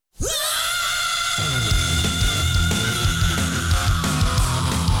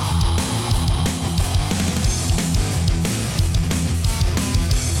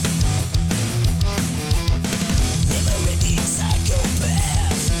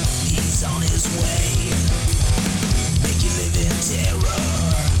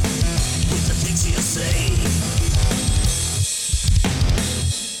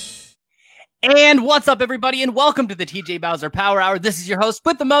And what's up, everybody, and welcome to the TJ Bowser Power Hour. This is your host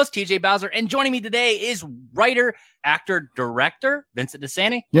with the most, TJ Bowser, and joining me today is writer, actor, director, Vincent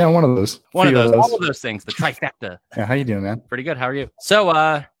DeSanti. Yeah, one of those. All of those things, the trifecta. Yeah, how you doing, man? Pretty good. How are you?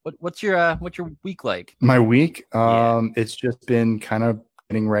 So, what's your week like? My week, it's just been kind of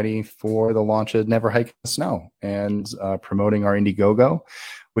getting ready for the launch of Never Hike in the Snow and promoting our Indiegogo,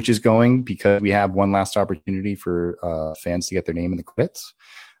 which is going because we have one last opportunity for fans to get their name in the credits.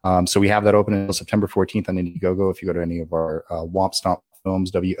 So we have that open until September 14th on Indiegogo. If you go to any of our Womp Stomp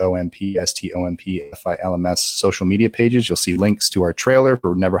Films, WOMPSTOMPFILMS social media pages, you'll see links to our trailer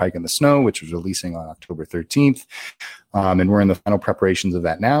for Never Hike in the Snow, which was releasing on October 13th. And we're in the final preparations of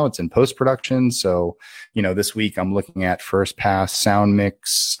that now. It's in post-production. So, this week I'm looking at first pass, sound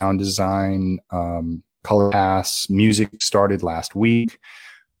mix, sound design, color pass, music started last week.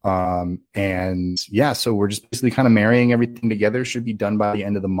 So we're just basically kind of marrying everything together. Should be done by the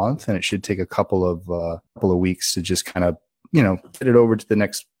end of the month, and it should take a couple of weeks to just kind of, get it over to the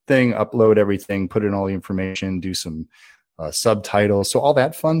next thing, upload everything, put in all the information, do some subtitles. So all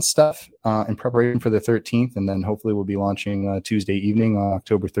that fun stuff in preparation for the 13th. And then hopefully we'll be launching Tuesday evening on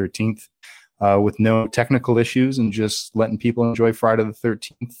October 13th with no technical issues and just letting people enjoy Friday the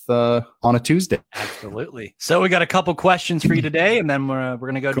 13th on a Tuesday. Absolutely. So we got a couple questions for you today, and then we're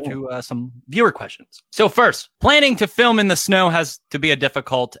going to go to some viewer questions. So first, planning to film in the snow has to be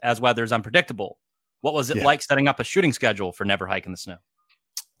difficult as weather is unpredictable. What was it like setting up a shooting schedule for Never Hike in the Snow?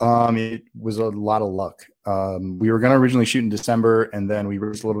 It was a lot of luck. We were going to originally shoot in December, and then we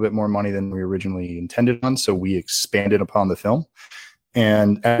raised a little bit more money than we originally intended on, so we expanded upon the film.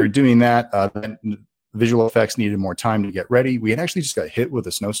 And after doing that, visual effects needed more time to get ready. We had actually just got hit with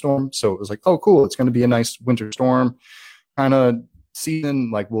a snowstorm. So it was like, oh, cool. It's going to be a nice winter storm kind of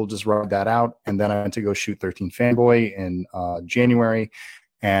season. Like, we'll just ride that out. And then I went to go shoot 13 Fanboy in January.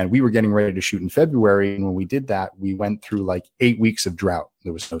 And we were getting ready to shoot in February. And when we did that, we went through like 8 weeks of drought.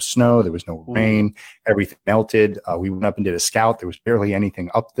 There was no snow. There was no rain. Everything melted. We went up and did a scout. There was barely anything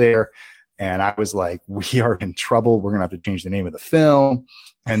up there. And I was like, we are in trouble. We're going to have to change the name of the film.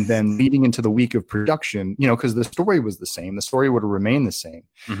 And then leading into the week of production, because the story was the same. The story would have remained the same.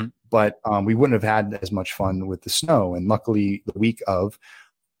 Mm-hmm. But we wouldn't have had as much fun with the snow. And luckily, the week of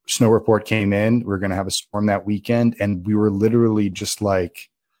snow report came in. We're going to have a storm that weekend. And we were literally just like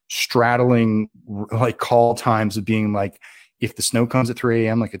straddling like call times of being like, if the snow comes at 3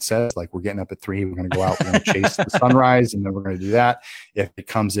 a.m., like it says, like we're getting up at 3, we're going to go out, we're going to chase the sunrise, and then we're going to do that. If it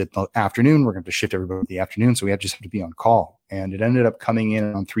comes at the afternoon, we're going to shift everybody to the afternoon. So we just have to be on call. And it ended up coming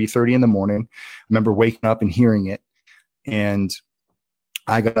in on 3:30 in the morning. I remember waking up and hearing it. And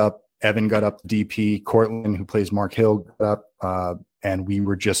I got up, Evan got up, DP, Cortland, who plays Mark Hill, got up, and we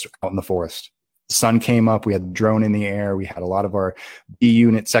were just out in the forest. The sun came up, we had the drone in the air, we had a lot of our B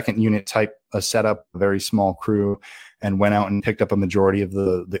unit, second unit type setup, a very small crew, and went out and picked up a majority of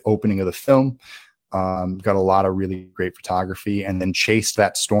the opening of the film. Got a lot of really great photography, and then chased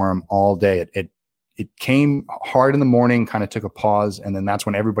that storm all day. It came hard in the morning, kind of took a pause, and then that's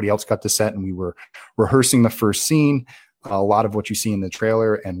when everybody else got to set, and we were rehearsing the first scene. A lot of what you see in the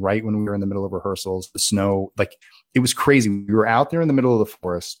trailer, and right when we were in the middle of rehearsals, the snow, like it was crazy. We were out there in the middle of the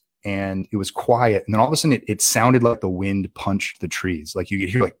forest, and it was quiet, and then all of a sudden it sounded like the wind punched the trees. Like you could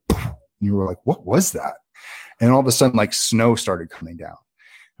hear like, and you were like, what was that? And all of a sudden, like snow started coming down.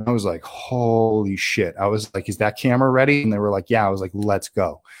 And I was like, holy shit. I was like, is that camera ready? And they were like, yeah. I was like, let's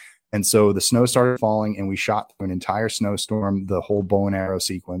go. And so the snow started falling, and we shot through an entire snowstorm, the whole bow and arrow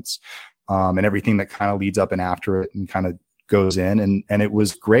sequence, and everything that kind of leads up and after it and kind of goes in. And it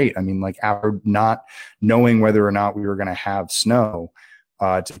was great. I mean, like, after not knowing whether or not we were going to have snow,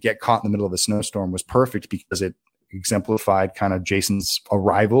 to get caught in the middle of a snowstorm was perfect because it exemplified kind of Jason's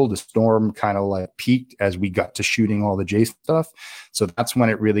arrival. The storm kind of like peaked as we got to shooting all the Jason stuff. So that's when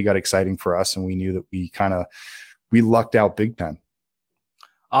it really got exciting for us. And we knew that we lucked out big time.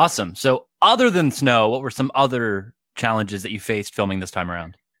 Awesome. So other than snow, what were some other challenges that you faced filming this time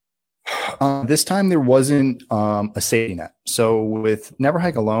around? This time there wasn't a safety net. So with Never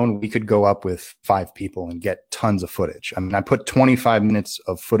Hike Alone, we could go up with 5 people and get tons of footage. I mean, I put 25 minutes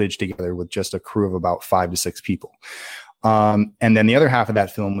of footage together with just a crew of about 5 to 6 people. And then the other half of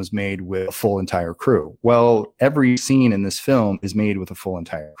that film was made with a full entire crew. Well, every scene in this film is made with a full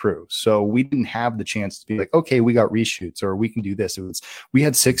entire crew. So we didn't have the chance to be like, okay, we got reshoots or we can do this. We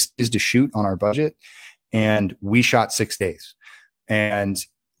had 6 days to shoot on our budget, and we shot 6 days. And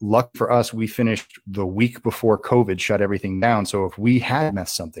luck for us, we finished the week before COVID shut everything down. So if we had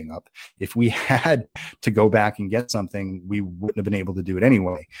messed something up, if we had to go back and get something, we wouldn't have been able to do it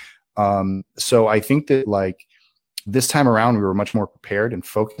anyway. So I think that, like, This time around, we were much more prepared and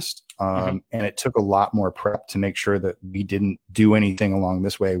focused. And it took a lot more prep to make sure that we didn't do anything along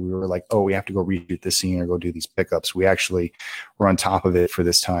this way. We were like, oh, we have to go reshoot this scene or go do these pickups. We actually were on top of it for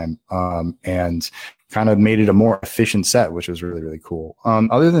this time, and kind of made it a more efficient set, which was really, really cool.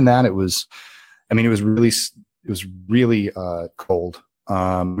 Other than that, it was really cold. We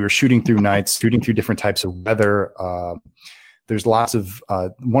were shooting through nights, shooting through different types of weather. There's lots of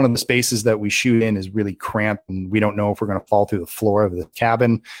one of the spaces that we shoot in is really cramped, and we don't know if we're going to fall through the floor of the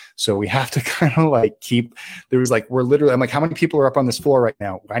cabin. So we have to kind of like I'm like, how many people are up on this floor right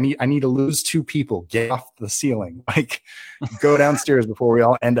now? I need to lose 2 people. Get off the ceiling. Like, go downstairs before we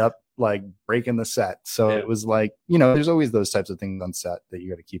all end up like breaking the set. So It was like, there's always those types of things on set that you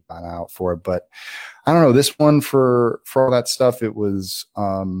got to keep an eye out for. But I don't know, this one for all that stuff, it was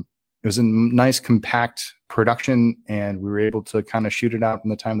a nice compact production, and we were able to kind of shoot it out in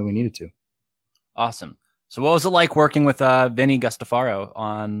the time that we needed to. Awesome. So what was it like working with Vinny Gustafaro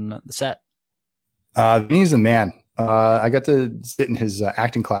on the set? Vinny's the man. I got to sit in his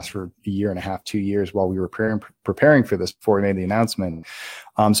acting class for a year and a half, 2 years while we were preparing for this before we made the announcement.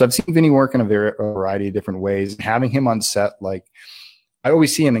 So I've seen Vinny work in a variety of different ways. Having him on set, like, I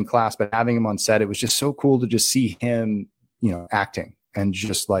always see him in class, but having him on set, it was just so cool to just see him, acting. And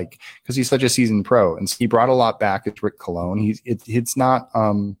just like, because he's such a seasoned pro, and he brought a lot back. It's Rick Colon. It's not,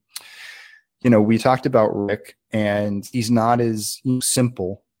 we talked about Rick, and he's not as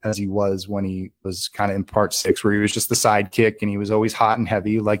simple as he was when he was kind of in part 6, where he was just the sidekick and he was always hot and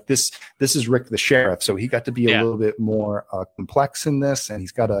heavy. Like this is Rick the sheriff, so he got to be a little bit more complex in this, and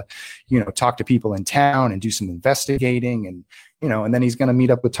he's got to, talk to people in town and do some investigating, and and then he's going to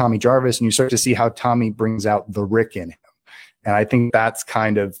meet up with Tommy Jarvis, and you start to see how Tommy brings out the Rick in him. And I think that's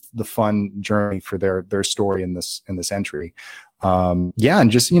kind of the fun journey for their story in this entry. And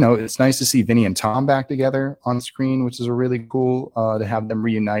just, it's nice to see Vinny and Tom back together on screen, which is a really cool to have them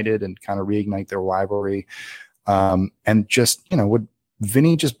reunited and kind of reignite their rivalry. And just, what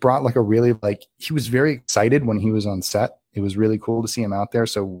Vinny just brought like a really, like, he was very excited when he was on set. It was really cool to see him out there.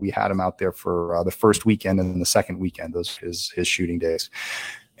 So we had him out there for the first weekend and then the second weekend, those his shooting days.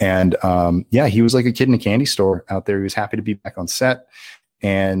 And he was like a kid in a candy store out there. He was happy to be back on set.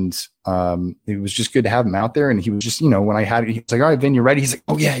 And it was just good to have him out there. And he was just, when I had it, he was like, all right, Vin, you ready? He's like,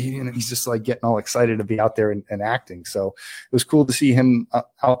 oh, yeah. He's just like getting all excited to be out there and acting. So it was cool to see him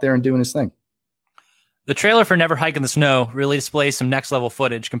out there and doing his thing. The trailer for Never Hike in the Snow really displays some next level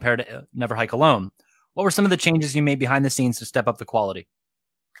footage compared to Never Hike Alone. What were some of the changes you made behind the scenes to step up the quality?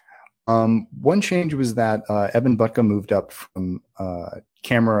 One change was that Evan Butka moved up from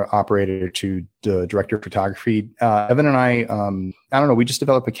camera operator to director of photography. Evan and I don't know, we just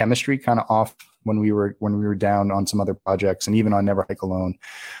developed a chemistry kind of off when we were down on some other projects, and even on Never Hike Alone.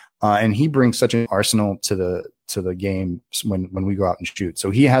 And he brings such an arsenal to the game when we go out and shoot.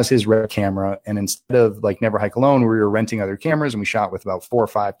 So he has his red camera, and instead of like Never Hike Alone, where we were renting other cameras and we shot with about 4 or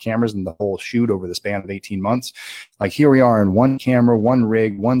 5 cameras in the whole shoot over the span of 18 months. Like, here we are in one camera, one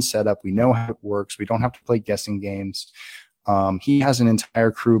rig, one setup. We know how it works. We don't have to play guessing games. He has an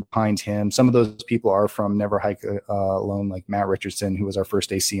entire crew behind him. Some of those people are from Never Hike Alone, like Matt Richardson, who was our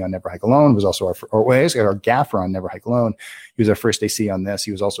first AC on Never Hike Alone, was also our gaffer on Never Hike Alone. He was our first AC on this.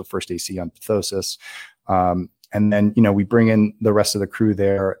 He was also first AC on Pathosis. And then, we bring in the rest of the crew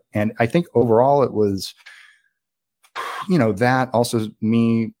there. And I think overall it was, that also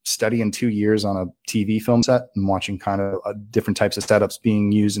me studying 2 years on a TV film set and watching kind of different types of setups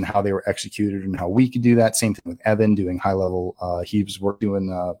being used and how they were executed and how we could do that. Same thing with Evan doing high level. He was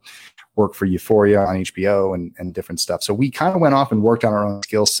doing work for Euphoria on HBO and different stuff. So we kind of went off and worked on our own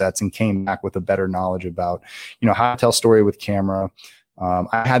skill sets and came back with a better knowledge about, how to tell story with camera.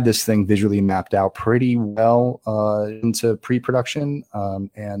 I had this thing visually mapped out pretty well into pre-production.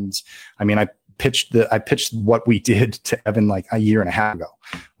 And I mean, I pitched what we did to Evan like a year and a half ago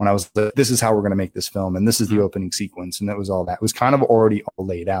when I was this is how we're going to make this film, and this is the opening sequence, and that was all that. It was kind of already all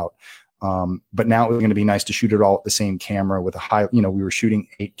laid out. But now it was going to be nice to shoot it all at the same camera with a high, we were shooting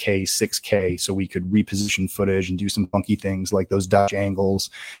 8K, 6K, so we could reposition footage and do some funky things like those Dutch angles,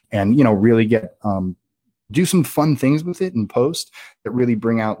 and really get do some fun things with it in post that really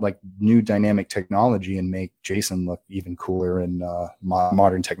bring out like new dynamic technology and make Jason look even cooler in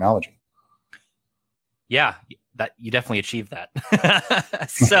modern technology. Yeah, that you definitely achieved that.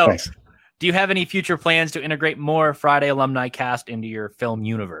 So do you have any future plans to integrate more Friday alumni cast into your film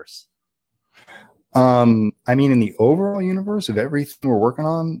universe? I mean, in the overall universe of everything we're working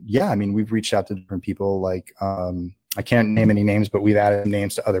on, yeah, I mean, we've reached out to different people like I can't name any names, but we've added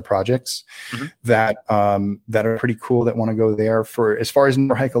names to other projects that are pretty cool that want to go there. For as far as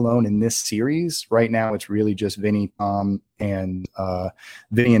Never Hike Alone in this series, right now it's really just Vinny, Tom, and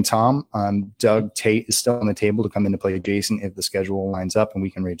Tom. Doug Tate is still on the table to come in to play Jason if the schedule lines up and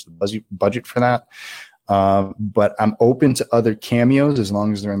we can raise the budget for that. But I'm open to other cameos as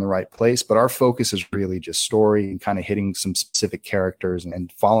long as they're in the right place. But our focus is really just story and kind of hitting some specific characters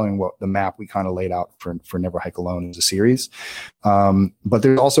and following what the map we kind of laid out for Never Hike Alone as a series. But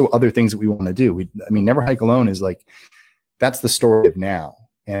there's also other things that we want to do. Never Hike Alone is like, that's the story of now.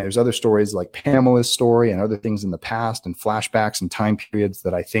 And there's other stories like Pamela's story and other things in the past and flashbacks and time periods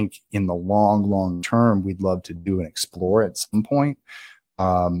that I think in the long, long term, we'd love to do and explore at some point.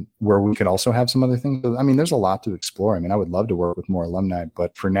 Where we could also have some other things. There's a lot to explore. I would love to work with more alumni,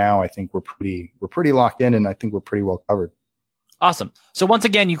 but for now, I think we're pretty locked in, and I think we're pretty well covered. Awesome. So once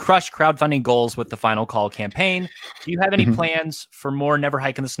again, you crushed crowdfunding goals with the Final Call campaign. Do you have any plans for more Never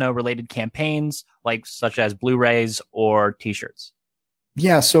Hike in the Snow related campaigns, such as Blu-rays or T-shirts?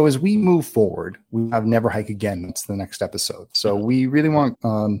 Yeah, so as we move forward, we have Never Hike Again. That's the next episode. So we really want,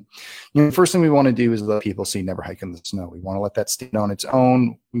 the first thing we want to do is let people see Never Hike in the Snow. We want to let that stand on its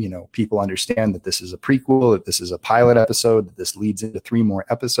own. People understand that this is a prequel, that this is a pilot episode, that this leads into 3 more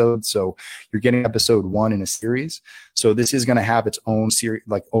episodes. So you're getting episode 1 in a series. So this is going to have its own series,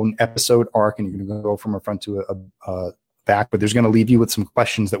 own episode arc, and you're going to go from a front to a back, but there's going to leave you with some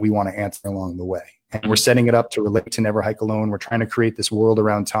questions that we want to answer along the way. And we're setting it up to relate to Never Hike Alone. We're trying to create this world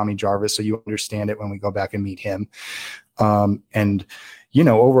around Tommy Jarvis so you understand it when we go back and meet him.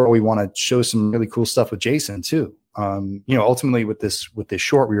 Overall, we want to show some really cool stuff with Jason too. Ultimately with this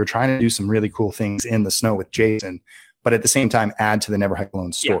short, we were trying to do some really cool things in the snow with Jason, but at the same time, add to the Never Hike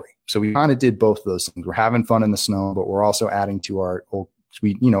Alone story. Yeah. So we kind of did both of those things. We're having fun in the snow, but we're also adding to our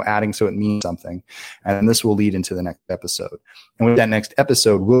adding so it means something. And this will lead into the next episode. And with that next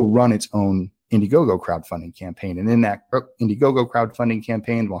episode, we'll run its own Indiegogo crowdfunding campaign. And in that Indiegogo crowdfunding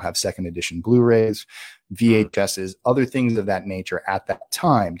campaign, we'll have second edition Blu-rays, VHSs, other things of that nature at that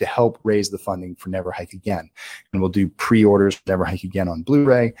time to help raise the funding for Never Hike Again. And we'll do pre-orders for Never Hike Again on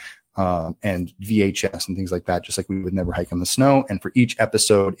Blu-ray and VHS and things like that, just like we would Never Hike in the Snow. And for each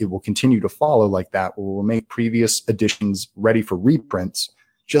episode, it will continue to follow like that. We'll make previous editions ready for reprints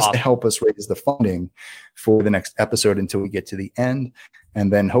just to help us raise the funding for the next episode until we get to the end.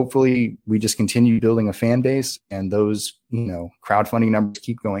 And then hopefully we just continue building a fan base, and those, crowdfunding numbers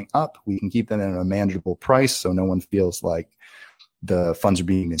keep going up. We can keep them at a manageable price so no one feels like the funds are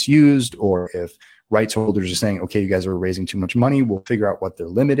being misused, or if rights holders are saying, okay, you guys are raising too much money, we'll figure out what their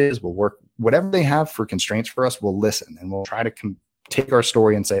limit is. We'll work whatever they have for constraints for us. We'll listen, and we'll try to take our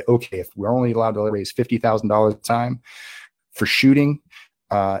story and say, okay, if we're only allowed to raise $50,000 a time for shooting,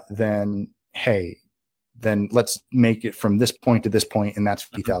 then let's make it from this point to this point, and that's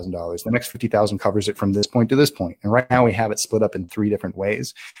 $50,000. The next $50,000 covers it from this point to this point. And right now we have it split up in 3 different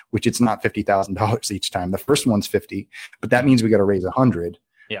ways, which it's not $50,000 each time. The first one's 50, but that means we got to raise 100.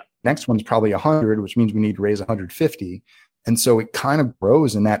 Yeah. Next one's probably 100, which means we need to raise 150. And so it kind of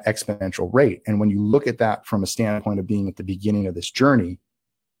grows in that exponential rate. And when you look at that from a standpoint of being at the beginning of this journey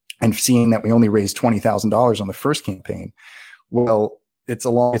and seeing that we only raised $20,000 on the first campaign, well, it's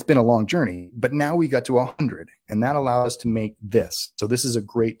been a long journey, but now we got to 100, and that allowed us to make this. So this is a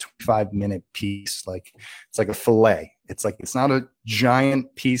great 25-minute piece. It's like a fillet. It's not a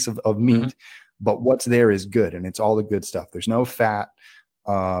giant piece of meat, but what's there is good. And it's all the good stuff. There's no fat.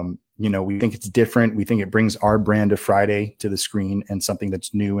 We think it's different. We think it brings our brand of Friday to the screen and something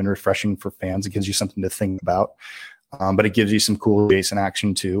that's new and refreshing for fans. It gives you something to think about, but it gives you some cool Jason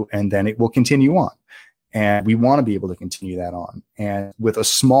action too. And then it will continue on. And we want to be able to continue that on. And with a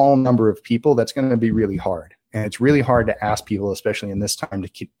small number of people, that's going to be really hard. And it's really hard to ask people, especially in this time,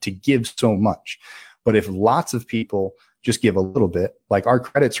 to give so much. But if lots of people just give a little bit, like our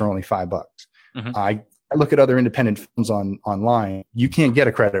credits are only $5. I look at other independent films online. You can't get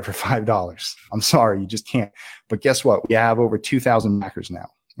a credit for $5. I'm sorry, you just can't. But guess what? We have over 2,000 backers now.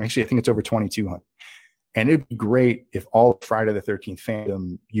 Actually, I think it's over 2,200. And it'd be great if all of Friday the 13th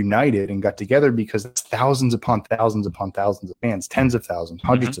fandom united and got together, because it's thousands upon thousands upon thousands of fans, tens of thousands,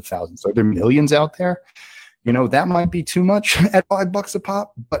 hundreds of thousands. Are there millions out there? That might be too much at $5 a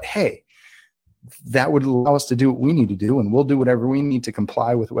pop, but hey, that would allow us to do what we need to do, and we'll do whatever we need to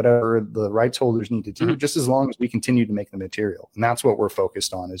comply with whatever the rights holders need to do, just as long as we continue to make the material. And that's what we're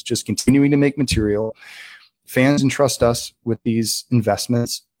focused on, is just continuing to make material. Fans entrust us with these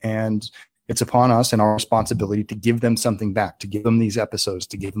investments, and it's upon us and our responsibility to give them something back, to give them these episodes,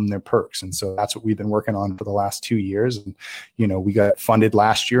 to give them their perks. And so that's what we've been working on for the last 2 years. And, we got funded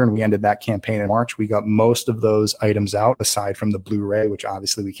last year and we ended that campaign in March. We got most of those items out aside from the Blu-ray, which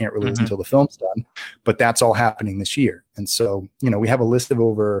obviously we can't release until the film's done, but that's all happening this year. And so, we have a list of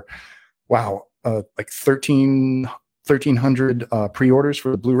over, like 1,300 pre-orders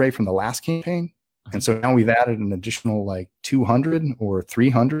for the Blu-ray from the last campaign. And so now we've added an additional like 200 or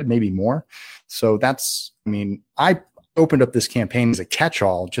 300, maybe more. So I opened up this campaign as a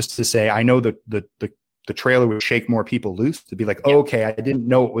catch-all just to say, I know that the trailer would shake more people loose, to be like, oh, okay, I didn't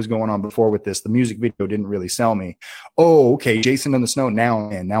know what was going on before with this. The music video didn't really sell me. Oh, okay, Jason in the Snow,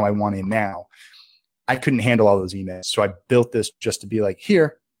 now I want in now. I couldn't handle all those emails. So I built this just to be like,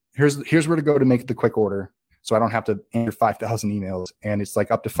 here's where to go to make the quick order. So I don't have to answer 5,000 emails, and it's like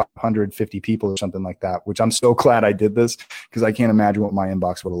up to 550 people or something like that, which I'm so glad I did this, because I can't imagine what my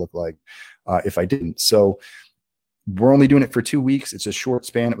inbox would have looked like if I didn't. So we're only doing it for 2 weeks. It's a short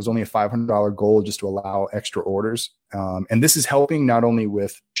span. It was only a $500 goal just to allow extra orders. And this is helping not only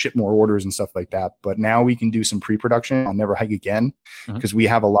with ship more orders and stuff like that, but now we can do some pre-production on Never Hike Again, because we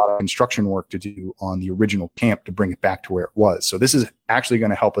have a lot of construction work to do on the original camp to bring it back to where it was. So this is actually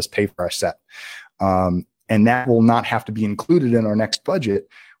going to help us pay for our set. And that will not have to be included in our next budget,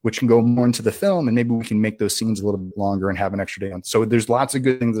 which can go more into the film, and maybe we can make those scenes a little bit longer and have an extra day on. So there's lots of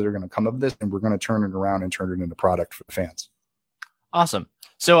good things that are going to come of this, and we're going to turn it around and turn it into product for the fans. Awesome.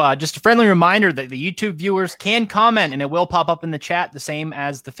 So just a friendly reminder that the YouTube viewers can comment, and it will pop up in the chat, the same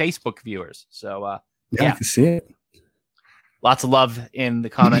as the Facebook viewers. So yeah, I can see it. Lots of love in the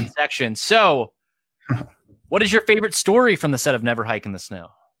comment section. So what is your favorite story from the set of Never Hike in the Snow?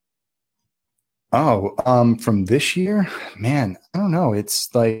 Oh, from this year, man, I don't know.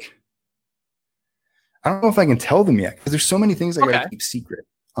 It's like, I don't know if I can tell them yet, because there's so many things I got to keep secret.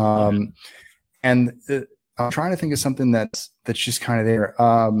 And I'm trying to think of something that's just kind of there.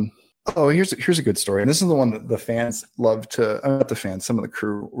 Here's a good story. And this is the one that the fans love to, not the fans, some of the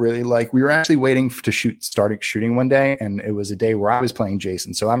crew really like. We were actually waiting to start shooting one day, and it was a day where I was playing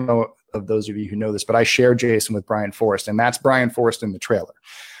Jason. So I don't know of those of you who know this, but I share Jason with Brian Forrest, and that's Brian Forrest in the trailer.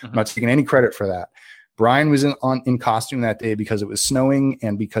 I'm not taking any credit for that. Brian was in costume that day because it was snowing,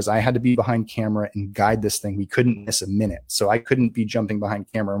 and because I had to be behind camera and guide this thing. We couldn't miss a minute, so I couldn't be jumping behind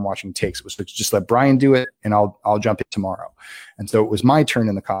camera and watching takes. It was just let Brian do it, and I'll jump it tomorrow. And so it was my turn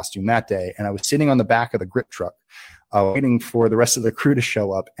in the costume that day, and I was sitting on the back of the grip truck, waiting for the rest of the crew to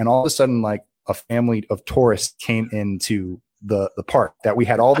show up. And all of a sudden, like a family of tourists came into the park, that we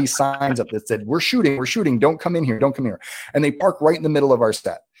had all these signs up that said, we're shooting, don't come in here, and they park right in the middle of our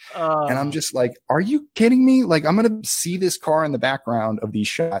set. And I'm just like, are you kidding me? Like, I'm gonna see this car in the background of these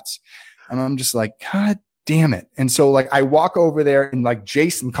shots, and I'm just like, God damn it. And so like I walk over there in like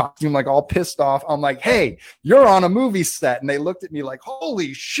Jason costume, like all pissed off. I'm like, hey, you're on a movie set. And they looked at me like,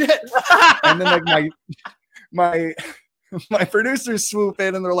 holy shit. And then like my producers swoop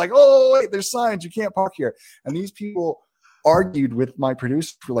in, and they're like, oh wait, there's signs, you can't park here. And these people argued with my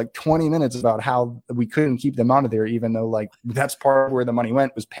producer for like 20 minutes about how we couldn't keep them out of there, even though like that's part of where the money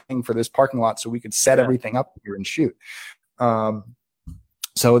went, was paying for this parking lot so we could set everything up here and shoot.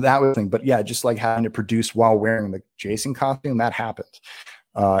 So that was the thing. But yeah, just like having to produce while wearing the Jason costume, that happened.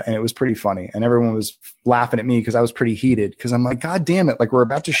 And it was pretty funny, and everyone was laughing at me because I was pretty heated, because I'm like, God damn it, like we're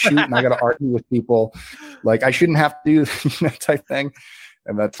about to shoot and I got to argue with people, like I shouldn't have to do that type thing.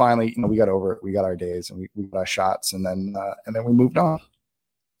 And then finally, we got over it. We got our days, and we got our shots, and then we moved on.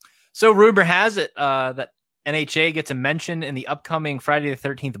 So rumor has it that NHA gets a mention in the upcoming Friday the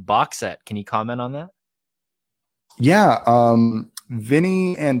 13th box set. Can you comment on that? Yeah.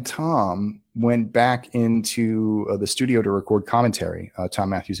 Vinny and Tom went back into the studio to record commentary, Tom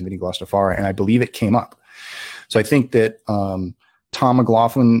Matthews and Vinny Glostafara, and I believe it came up. So I think that Tom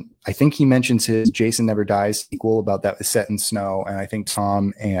McLaughlin, I think he mentions his Jason Never Dies sequel about that was set in snow. And I think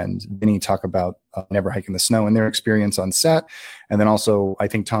Tom and Vinny talk about Never Hike in the Snow and their experience on set. And then also I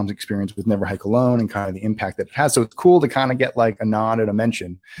think Tom's experience with Never Hike Alone and kind of the impact that it has. So it's cool to kind of get like a nod and a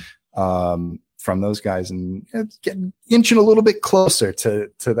mention from those guys, and get inching a little bit closer to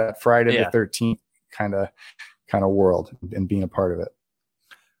that Friday the 13th kind of world and being a part of it.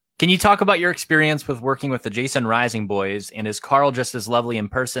 Can you talk about your experience with working with the Jason Rising boys, and is Carl just as lovely in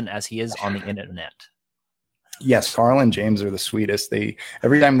person as he is on the internet? Yes, Carl and James are the sweetest.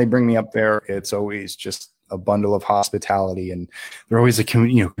 Every time they bring me up there, it's always just a bundle of hospitality, and they're always like, can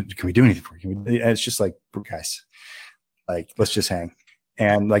we do anything for you? And it's just like, guys, like, let's just hang.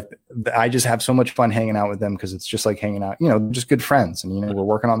 And like, I just have so much fun hanging out with them, because it's just like hanging out, just good friends. And, we're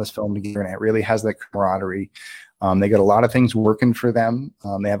working on this film together, and it really has that camaraderie. They got a lot of things working for them.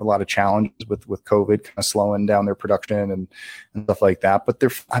 They have a lot of challenges with COVID kind of slowing down their production and stuff like that. But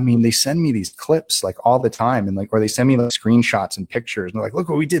they send me these clips like all the time, and or they send me like screenshots and pictures, and they're like, look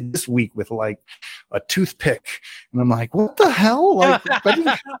what we did this week with like a toothpick. And I'm like, what the hell? Like,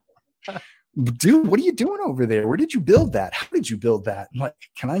 dude, what are you doing over there? Where did you build that? How did you build that? I'm like,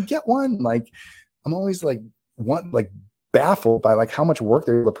 can I get one? Like, I'm always baffled by like how much work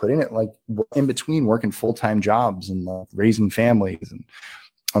they're able to put in it, like in between working full-time jobs and raising families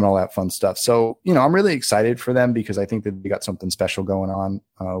and all that fun stuff. So, I'm really excited for them because I think that they got something special going on.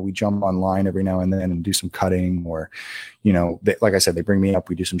 We jump online every now and then and do some cutting, or, like I said, they bring me up,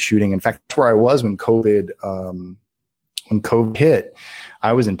 we do some shooting. In fact, that's where I was when COVID hit.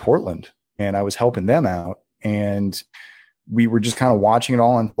 I was in Portland and I was helping them out, and we were just kind of watching it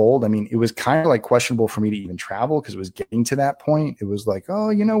all unfold. I mean, it was kind of like questionable for me to even travel because it was getting to that point. It was like, oh,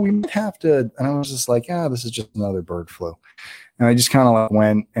 we might have to. And I was just like, this is just another bird flu. And I just kind of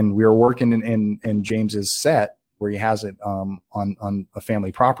went, and we were working in James's set where he has it on a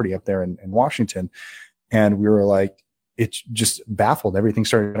family property up there in Washington. And we were like, it's just baffled. Everything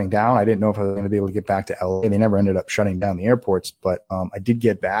started shutting down. I didn't know if I was going to be able to get back to LA. They never ended up shutting down the airports, but I did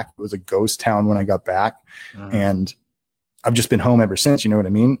get back. It was a ghost town when I got back. And I've just been home ever since, you know what I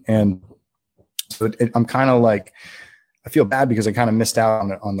mean? And so I'm kind of like, I feel bad because I kind of missed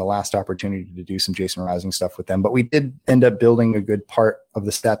out on the last opportunity to do some Jason Rising stuff with them, but we did end up building a good part of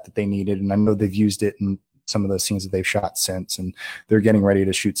the set that they needed. And I know they've used it in some of the scenes that they've shot since, and they're getting ready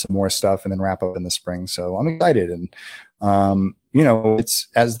to shoot some more stuff and then wrap up in the spring. So I'm excited. And, it's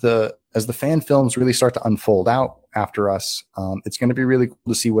as the fan films really start to unfold out after us, it's going to be really cool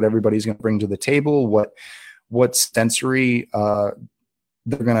to see what everybody's going to bring to the table, what sensory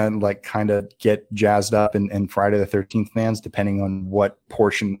they're going to kind of get jazzed up in Friday the 13th fans, depending on what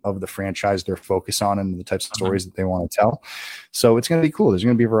portion of the franchise they're focused on and the types of stories that they want to tell. So it's going to be cool. There's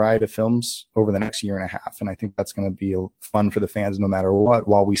going to be a variety of films over the next year and a half. And I think that's going to be fun for the fans no matter what,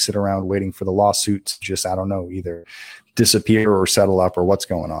 while we sit around waiting for the lawsuits, just, I don't know, either disappear or settle up or what's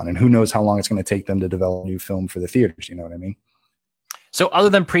going on. And who knows how long it's going to take them to develop a new film for the theaters. You know what I mean? So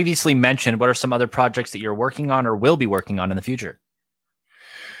other than previously mentioned, what are some other projects that you're working on or will be working on in the future?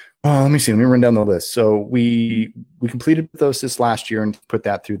 Let me see. Let me run down the list. So we completed those this last year and put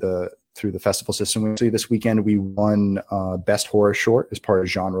that through the festival system. Actually, this weekend we won Best Horror Short as part of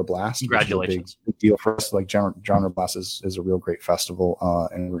Genre Blast. Congratulations! Big deal for us. Like Genre Blast is a real great festival,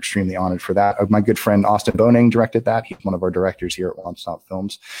 and we're extremely honored for that. My good friend Austin Boning directed that. He's one of our directors here at Womp Stomp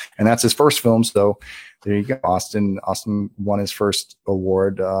Films, and that's his first film. So there you go. Austin won his first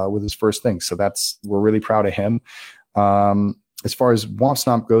award with his first thing. So we're really proud of him. As far as Womp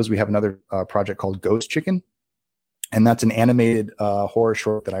Stomp goes, we have another project called Ghost Chicken, and that's an animated horror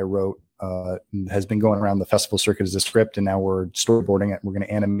short that I wrote. Has been going around the festival circuit as a script, and now we're storyboarding it. We're going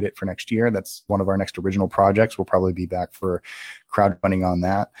to animate it for next year. That's one of our next original projects. We'll probably be back for crowdfunding on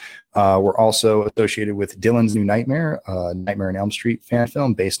that. We're also associated with Dylan's New Nightmare, Nightmare on Elm Street fan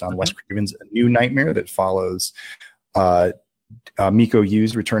film based on Wes Craven's New Nightmare that follows Miko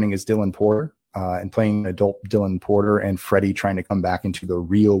Hughes returning as Dylan Porter. And playing adult Dylan Porter and Freddy trying to come back into the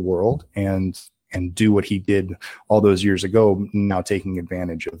real world and do what he did all those years ago, now taking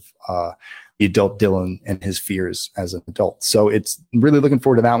advantage of the adult Dylan and his fears as an adult. So it's really looking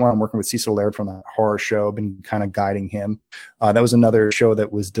forward to that one. I'm working with Cecil Laird from that horror show. I've been kind of guiding him. That was another show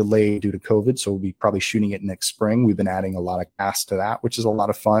that was delayed due to COVID, so we'll be probably shooting it next spring. We've been adding a lot of cast to that, which is a lot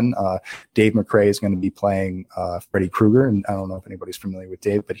of fun. Dave McRae is going to be playing Freddy Krueger, and I don't know if anybody's familiar with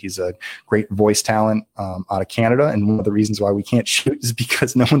Dave, but he's a great voice talent out of Canada. And one of the reasons why we can't shoot is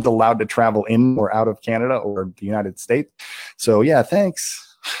because no one's allowed to travel in or out of Canada or the United States. So yeah, thanks.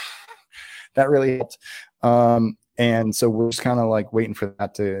 That really helped. And so we're just kind of like waiting for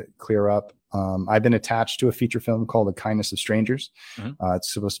that to clear up. I've been attached to a feature film called The Kindness of Strangers.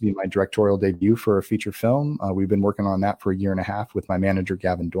 It's supposed to be my directorial debut for a feature film. We've been working on that for a year and a half with my manager,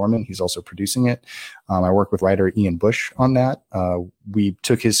 Gavin Dorman. He's also producing it. I work with writer Ian Bush on that. We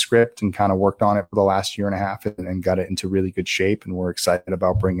took his script and kind of worked on it for the last year and a half and got it into really good shape. And we're excited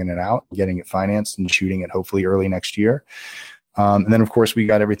about bringing it out, getting it financed and shooting it hopefully early next year. And then, of course, we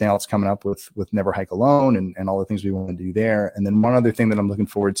got everything else coming up with Never Hike Alone and all the things we want to do there. And then one other thing that I'm looking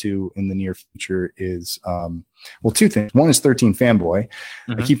forward to in the near future is, two things. One is 13 Fanboy.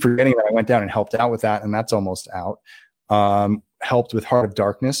 I keep forgetting that I went down and helped out with that, and that's almost out. Helped with Heart of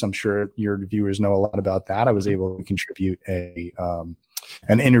Darkness. I'm sure your viewers know a lot about that. I was able to contribute an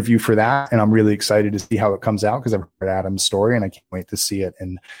interview for that, and I'm really excited to see how it comes out because I've heard Adam's story, and I can't wait to see it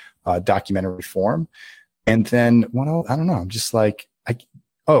in documentary form. And then I don't know. I'm just like,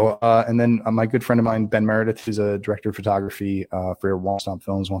 And then my good friend of mine, Ben Meredith, who's a director of photography for Womp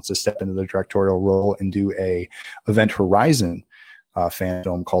Films, wants to step into the directorial role and do a Event Horizon fan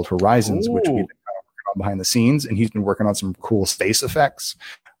film called Horizons, which we've been working on behind the scenes, and he's been working on some cool space effects.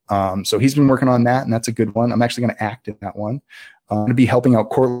 So he's been working on that, and that's a good one. I'm actually going to act in that one. I'm going to be helping out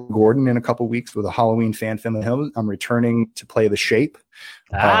Courtland Gordon in a couple weeks with a Halloween fan film. I'm returning to play The Shape.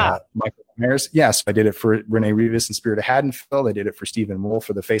 Michael Myers. Yes, I did it for Renee Rivas in Spirit of Haddonfield. I did it for Stephen Wolf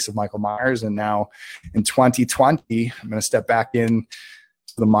for The Face of Michael Myers. And now in 2020, I'm going to step back in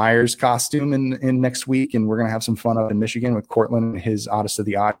the Myers costume in next week, and we're going to have some fun up in Michigan with Courtland and his Odyssey of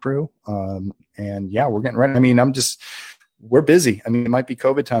the Odd crew. And yeah, we're getting ready. I mean, we're busy. I mean, it might be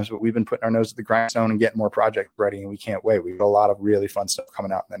COVID times, but we've been putting our nose to the grindstone and getting more projects ready, and we can't wait. We've got a lot of really fun stuff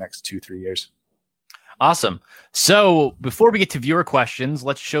coming out in the next 2-3 years. Awesome. So before we get to viewer questions,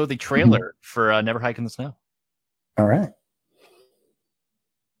 let's show the trailer for Never Hike in the Snow. All right.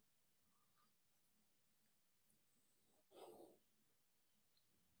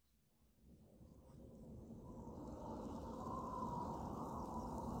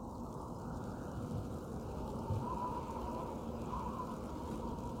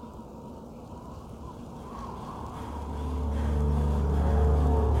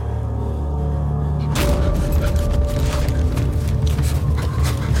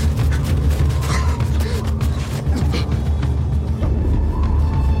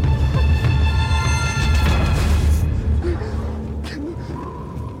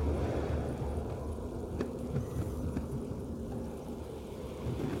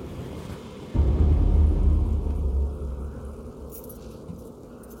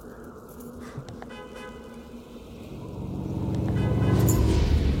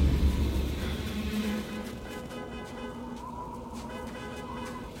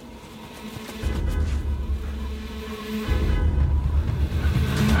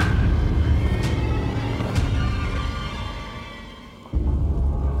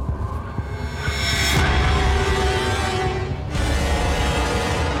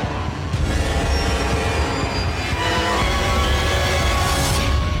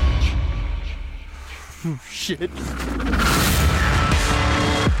 Shit.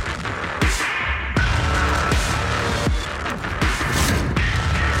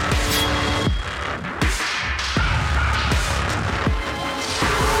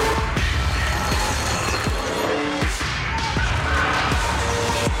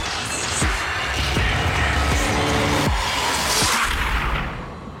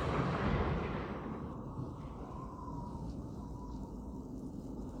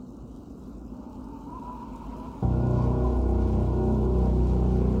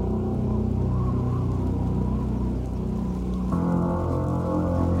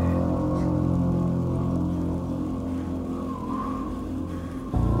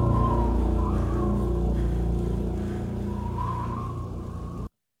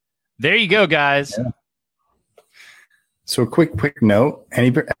 There you go, guys. Yeah. So a quick note.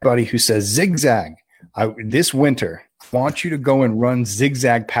 Anybody who says zigzag, this winter, I want you to go and run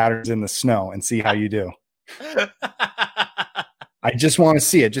zigzag patterns in the snow and see how you do. I just want to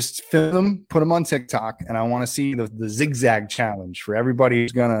see it. Just film them, put them on TikTok, and I want to see the zigzag challenge for everybody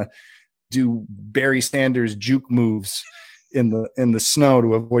who's going to do Barry Sanders juke moves in the snow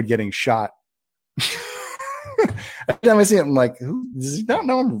to avoid getting shot. Every time I see it, I'm like, does he not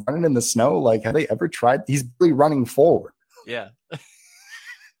know I'm running in the snow? Like, have they ever tried? He's really running forward. Yeah.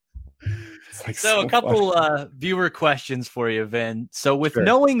 Like so a couple viewer questions for you, Vin. So with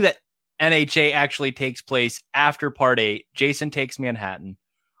knowing that NHA actually takes place after Part 8, Jason Takes Manhattan,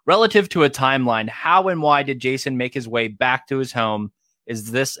 relative to a timeline, how and why did Jason make his way back to his home?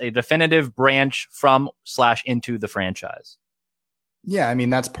 Is this a definitive branch from/into the franchise? Yeah, I mean,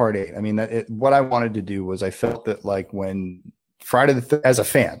 that's Part 8. I mean, what I wanted to do was I felt that like when as a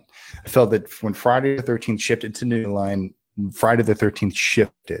fan, I felt that when Friday the 13th shifted to New Line, Friday the 13th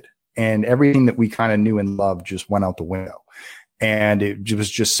shifted, and everything that we kind of knew and loved just went out the window. And it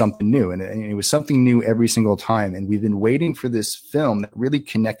was just something new. And it was something new every single time. And we've been waiting for this film that really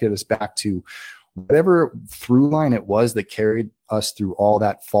connected us back to whatever through line it was that carried us through all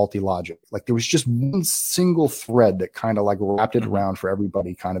that faulty logic. Like there was just one single thread that kind of like wrapped it around for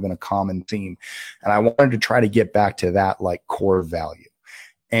everybody kind of in a common theme. And I wanted to try to get back to that like core value.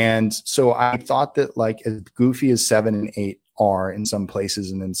 And so I thought that like as goofy as 7 and 8 are in some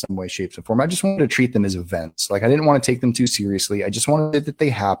places and in some way, shapes, and form, I just wanted to treat them as events. Like I didn't want to take them too seriously. I just wanted that they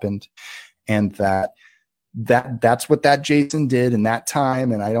happened and that's what that Jason did in that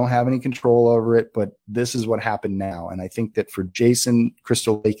time. And I don't have any control over it, but this is what happened now. And I think that for Jason,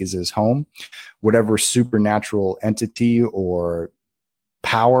 Crystal Lake is his home. Whatever supernatural entity or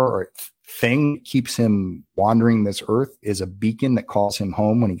power or thing that keeps him wandering this earth is a beacon that calls him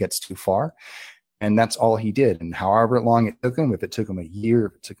home when he gets too far. And that's all he did. And however long it took him, if it took him a year,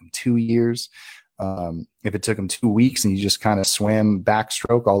 if it took him 2 years, if it took him 2 weeks and he just kind of swam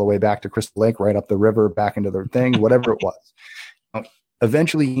backstroke all the way back to Crystal Lake, right up the river, back into the thing, whatever it was.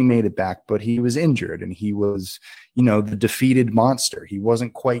 Eventually he made it back, but he was injured and he was, the defeated monster. He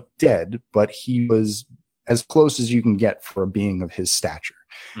wasn't quite dead, but he was as close as you can get for a being of his stature.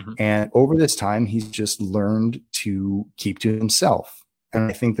 Mm-hmm. And over this time, he's just learned to keep to himself. And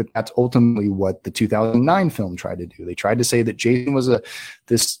I think that that's ultimately what the 2009 film tried to do. They tried to say that Jason was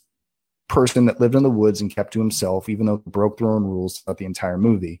this person that lived in the woods and kept to himself, even though he broke their own rules throughout the entire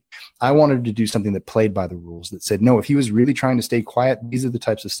movie. I wanted to do something that played by the rules, that said, no, if he was really trying to stay quiet, these are the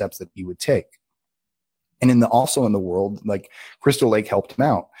types of steps that he would take. And also in the world, like Crystal Lake helped him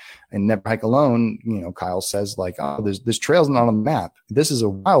out. And Never Hike Alone, Kyle says like, oh, this trail's not on the map. This is a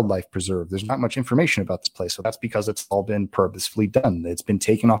wildlife preserve. There's not much information about this place. So that's because it's all been purposefully done. It's been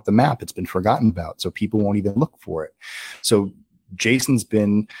taken off the map. It's been forgotten about. So people won't even look for it. So Jason's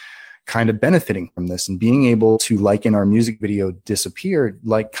been kind of benefiting from this and being able to, like in our music video Disappeared,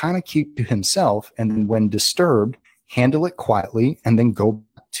 like kind of keep to himself. And then when disturbed, handle it quietly and then go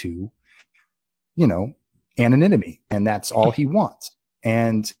back to, anonymity. And that's all he wants.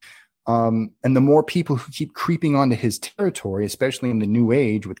 And the more people who keep creeping onto his territory, especially in the new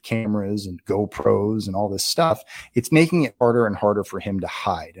age with cameras and GoPros and all this stuff, it's making it harder and harder for him to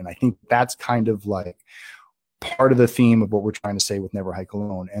hide. And I think that's kind of like part of the theme of what we're trying to say with Never Hike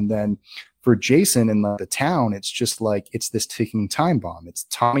Alone. And then for Jason in the town, it's just like, it's this ticking time bomb. It's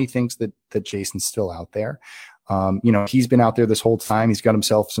Tommy thinks that Jason's still out there. He's been out there this whole time. He's got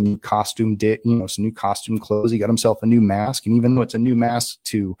himself some new costume, some new costume clothes. He got himself a new mask. And even though it's a new mask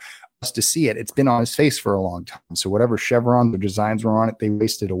to us to see it, it's been on his face for a long time. So whatever chevrons or designs were on it, they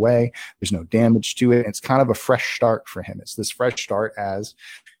wasted away. There's no damage to it. It's kind of a fresh start for him. It's this fresh start as,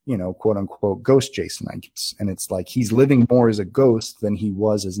 quote unquote, ghost Jason, I guess. And it's like he's living more as a ghost than he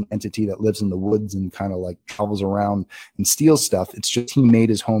was as an entity that lives in the woods and kind of like travels around and steals stuff. It's just he made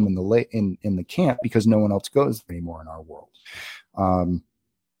his home in the camp because no one else goes anymore in our world. And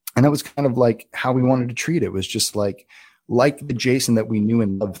that was kind of like how we wanted to treat it. It was just like the Jason that we knew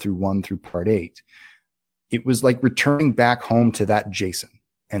and loved through 1 through part 8. It was like returning back home to that Jason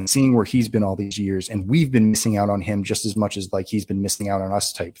and seeing where he's been all these years. And we've been missing out on him just as much as like he's been missing out on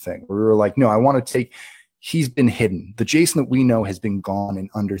us type thing. We were like, no, I want to he's been hidden. The Jason that we know has been gone and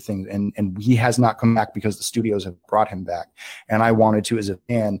under things. And he has not come back because the studios have brought him back. And I wanted to, as a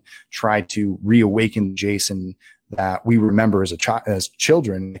fan, try to reawaken Jason that we remember as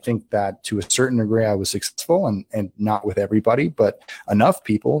children. I think that to a certain degree I was successful and not with everybody, but enough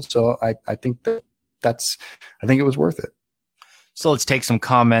people. So I think I think it was worth it. So let's take some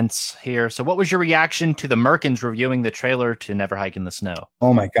comments here. So what was your reaction to the Merkins reviewing the trailer to Never Hike in the Snow?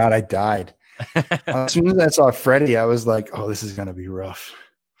 Oh my God, I died. As soon as I saw Freddie, I was like, oh, this is going to be rough.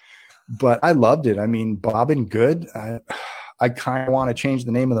 But I loved it. I mean, Bob and Good, I kind of want to change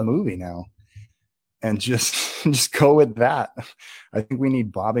the name of the movie now and just go with that. I think we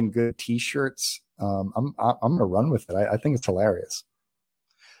need Bob and Good t-shirts. I'm going to run with it. I think it's hilarious.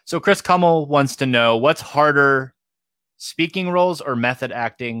 So Chris Kummel wants to know, what's harder, speaking roles or method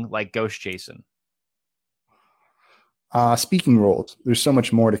acting like Ghost Jason? Speaking roles. There's so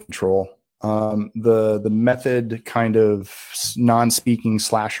much more to control. The method kind of non-speaking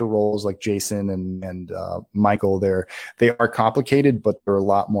slasher roles like Jason and Michael, they are complicated, but they're a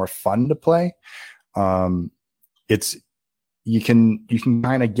lot more fun to play. You can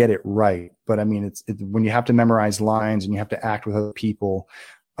kind of get it right, but I mean, it's when you have to memorize lines and you have to act with other people,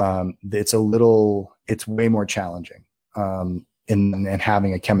 it's way more challenging. In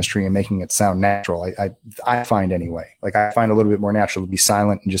having a chemistry and making it sound natural. I find anyway, like I find a little bit more natural to be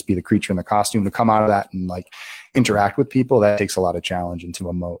silent and just be the creature in the costume. To come out of that and like interact with people, that takes a lot of challenge and to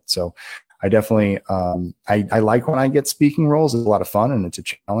emote. So I definitely, I like when I get speaking roles. It's a lot of fun and it's a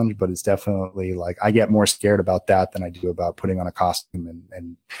challenge, but it's definitely like, I get more scared about that than I do about putting on a costume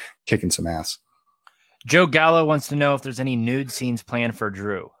and kicking some ass. Joe Gallo wants to know if there's any nude scenes planned for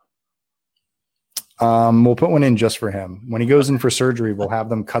Drew. We'll put one in just for him. When he goes in for surgery, we'll have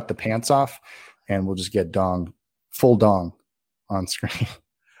them cut the pants off and we'll just get full dong on screen.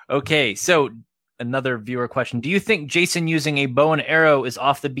 Okay. So another viewer question. Do you think Jason using a bow and arrow is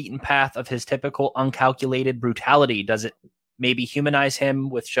off the beaten path of his typical uncalculated brutality? Does it maybe humanize him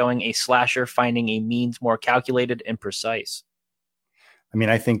with showing a slasher finding a means more calculated and precise? I mean,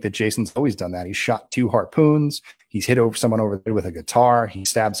 I think that Jason's always done that. He's shot 2 harpoons. He's hit someone over there with a guitar. He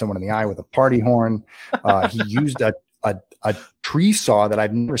stabbed someone in the eye with a party horn. He used a a tree saw that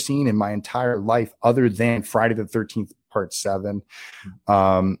I've never seen in my entire life other than Friday the 13th Part 7.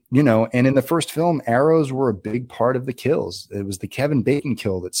 And in the first film, arrows were a big part of the kills. It was the Kevin Bacon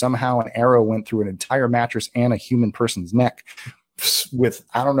kill that somehow an arrow went through an entire mattress and a human person's neck with,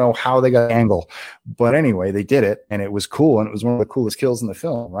 I don't know how they got an angle, but anyway, they did it and it was cool. And it was one of the coolest kills in the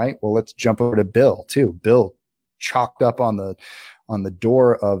film, right? Well, let's jump over to Bill too. Bill chalked up on the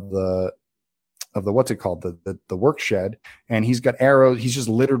door of the what's it called, the work shed, and he's got arrows. He's just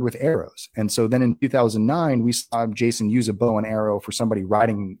littered with arrows. And so then in 2009 we saw Jason use a bow and arrow for somebody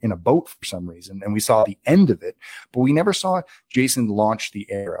riding in a boat for some reason, and we saw the end of it, but we never saw Jason launch the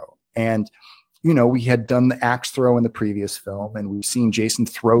arrow. And we had done the axe throw in the previous film, and we've seen Jason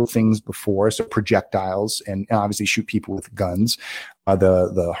throw things before, so projectiles, and obviously shoot people with guns,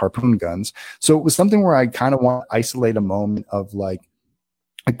 the harpoon guns. So it was something where I kind of want to isolate a moment of like,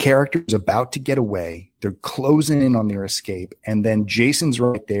 a character is about to get away. They're closing in on their escape. And then Jason's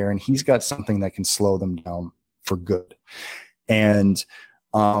right there and he's got something that can slow them down for good. And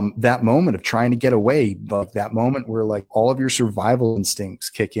that moment of trying to get away, like that moment where like all of your survival instincts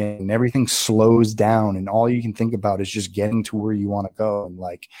kick in and everything slows down and all you can think about is just getting to where you want to go and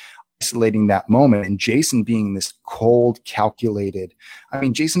like isolating that moment. And Jason being this cold, calculated. I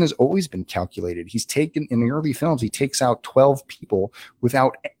mean, Jason has always been calculated. He's taken in the early films, he takes out 12 people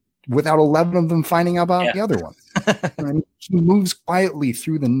without 11 of them finding out about the other one. And he moves quietly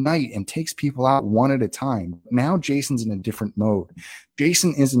through the night and takes people out one at a time. Now Jason's in a different mode.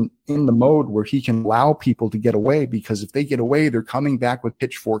 Jason isn't in the mode where he can allow people to get away, because if they get away, they're coming back with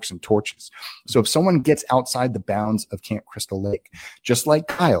pitchforks and torches. So if someone gets outside the bounds of Camp Crystal Lake, just like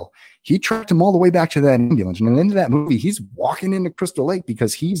Kyle, he tracked him all the way back to that ambulance. And at the end of that movie, he's walking into Crystal Lake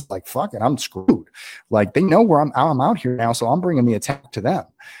because he's like, fuck it, I'm screwed. Like they know where I'm out here now, so I'm bringing the attack to them.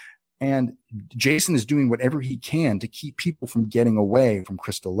 And Jason is doing whatever he can to keep people from getting away from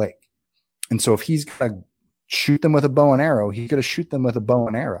Crystal Lake. And so if he's going to shoot them with a bow and arrow, he's going to shoot them with a bow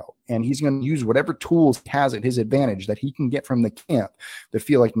and arrow. And he's going to use whatever tools he has at his advantage that he can get from the camp that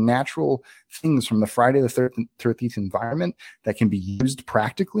feel like natural things from the Friday the 13th environment that can be used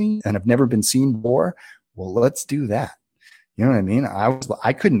practically and have never been seen before. Well, let's do that. You know what I mean?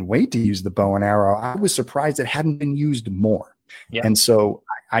 I couldn't wait to use the bow and arrow. I was surprised it hadn't been used more. Yeah. And so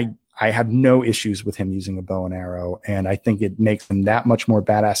I have no issues with him using a bow and arrow, and I think it makes him that much more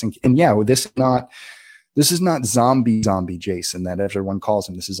badass. And yeah, this is not zombie Jason that everyone calls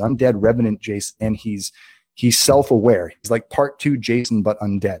him. This is undead revenant Jason, and he's self-aware. He's like part 2 Jason, but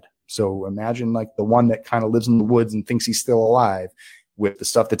undead. So imagine like the one that kind of lives in the woods and thinks he's still alive, with the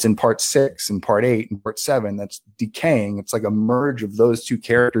stuff that's in part 6 and part 8 and part 7 that's decaying. It's like a merge of those two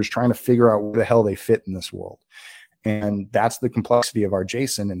characters trying to figure out where the hell they fit in this world. And that's the complexity of our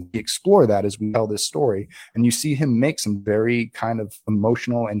Jason. And we explore that as we tell this story. And you see him make some very kind of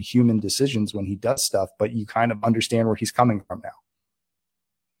emotional and human decisions when he does stuff, but you kind of understand where he's coming from now.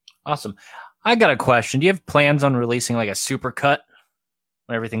 Awesome. I got a question. Do you have plans on releasing like a supercut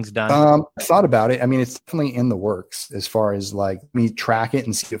when everything's done? I thought about it. I mean, it's definitely in the works as far as like me track it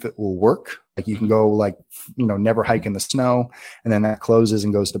and see if it will work. Like you can go like, never hike in the snow, and then that closes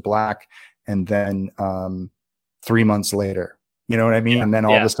and goes to black. And then, 3 months later, you know what I mean? Yeah, and then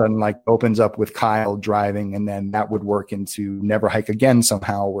all of a sudden like opens up with Kyle driving, and then that would work into Never Hike Again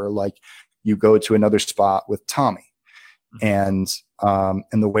somehow, where like you go to another spot with Tommy and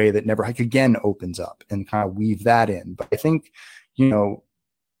the way that Never Hike Again opens up and kind of weave that in. But I think,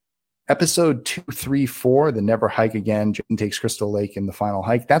 episode 2, 3, 4, the Never Hike Again, Jason Takes Crystal Lake and the final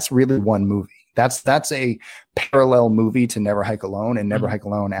hike, that's really one movie. That's a parallel movie to Never Hike Alone, and Never Hike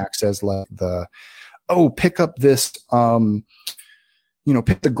Alone acts as like pick up this, pick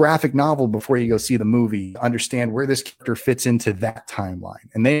the graphic novel before you go see the movie, understand where this character fits into that timeline.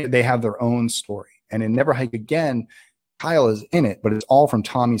 And they have their own story. And in Never Hike Again, Kyle is in it, but it's all from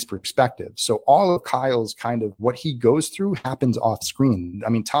Tommy's perspective. So all of Kyle's kind of what he goes through happens off screen. I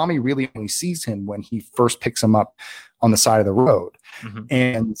mean, Tommy really only sees him when he first picks him up on the side of the road.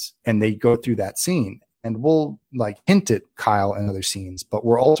 And they go through that scene. And we'll like hint at Kyle and other scenes, but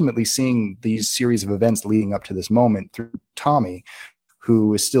we're ultimately seeing these series of events leading up to this moment through Tommy,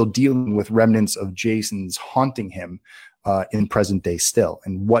 who is still dealing with remnants of Jason's haunting him in present day still,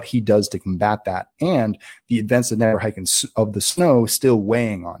 and what he does to combat that, and the events of Never Hike of the Snow still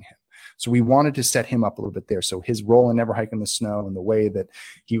weighing on him. So we wanted to set him up a little bit there. So his role in Never Hike in the Snow and the way that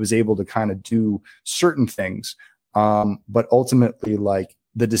he was able to kind of do certain things, but ultimately like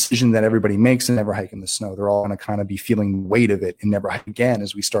the decision that everybody makes in Never Hike in the Snow, they're all going to kind of be feeling the weight of it in Never Hike Again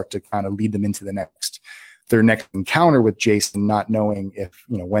as we start to kind of lead them into their next encounter with Jason, not knowing if,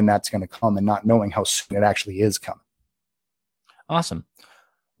 when that's going to come and not knowing how soon it actually is coming. Awesome.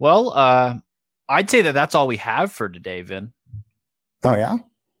 Well, I'd say that's all we have for today, Vin. Oh, yeah?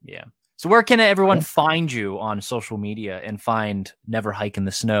 Yeah. So where can everyone find you on social media and find Never Hike in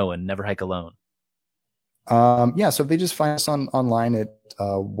the Snow and Never Hike Alone? So if they just find us online at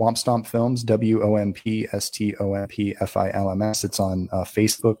Womp Stomp Films, WOMPSTOMPFILMS. It's on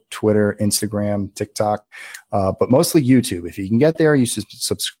Facebook, Twitter, Instagram, TikTok, but mostly YouTube. If you can get there, you should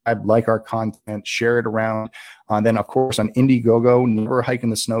subscribe, like our content, share it around. And then, of course, on Indiegogo, Never Hike in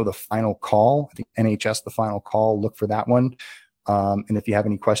the Snow, The Final Call. I think NHS, The Final Call. Look for that one. And if you have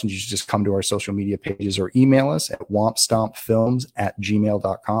any questions, you should just come to our social media pages or email us at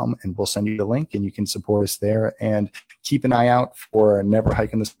wompstompfilms@gmail.com, and we'll send you the link and you can support us there. And keep an eye out for Never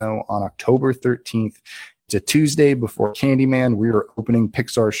Hike in the Snow on October 13th. It's a Tuesday before Candyman. We are opening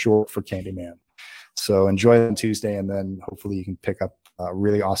Pixar short for Candyman. So enjoy it on Tuesday, and then hopefully you can pick up a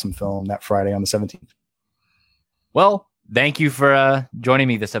really awesome film that Friday on the 17th. Well, thank you for joining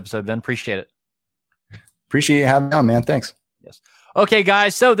me this episode, Ben. Appreciate it. Appreciate you having me on, man. Thanks. Yes. Okay,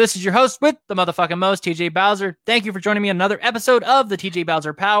 guys. So this is your host with the motherfucking most, TJ Bowser. Thank you for joining me on another episode of the TJ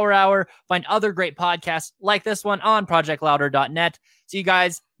Bowser Power Hour. Find other great podcasts like this one on projectlouder.net. See you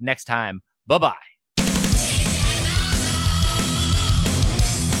guys next time. Bye-bye.